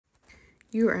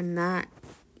You are not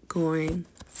going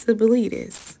to believe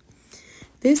this.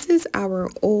 This is our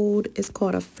old, it's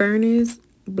called a furnace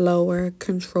blower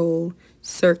control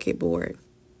circuit board.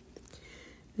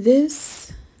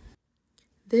 This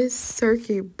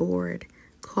circuit board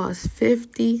costs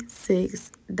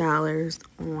 $56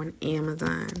 on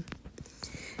Amazon.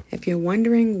 If you're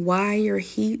wondering why your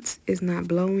heat is not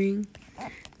blowing,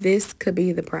 this could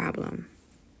be the problem.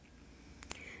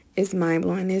 It's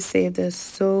mind-blowing. It saved us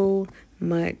so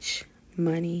much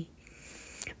money.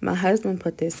 My husband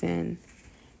put this in,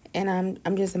 and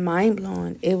I'm just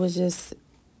mind-blown. It was just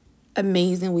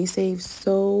amazing. We saved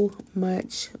so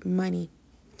much money.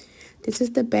 This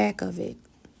is the back of it.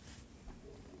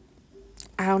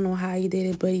 I don't know how he did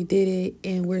it, but he did it,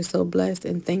 and we're so blessed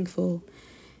and thankful.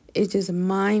 It's just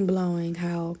mind-blowing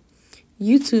how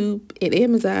YouTube and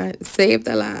Amazon saved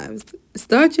our lives.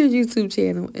 Start your YouTube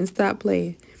channel and stop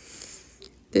playing.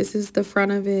 This is the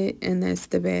front of it, and that's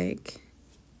the back.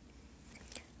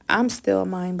 I'm still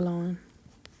mind-blown.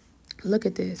 Look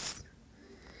at this.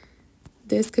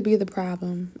 This could be the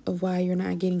problem of why you're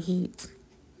not getting heat.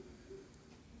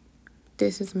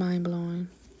 This is mind-blowing.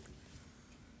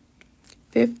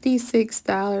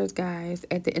 $56, guys.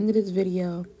 At the end of this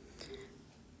video,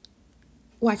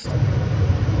 watch this.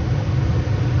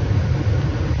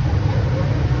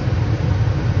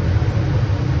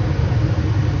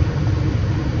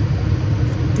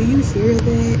 Do you hear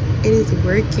that? It is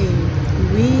working.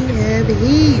 We have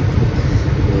heat.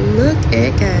 Look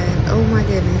at God. Oh my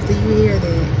goodness. Do you hear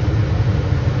that?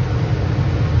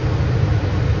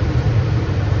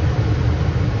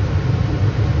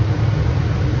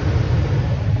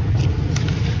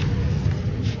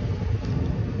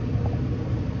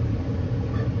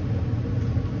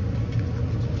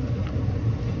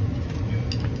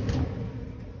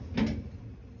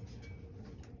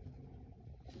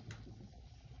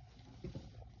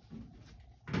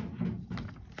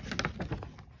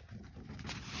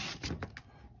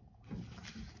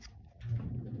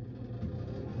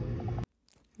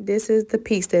 This is the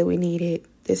piece that we needed.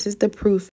 This is the proof.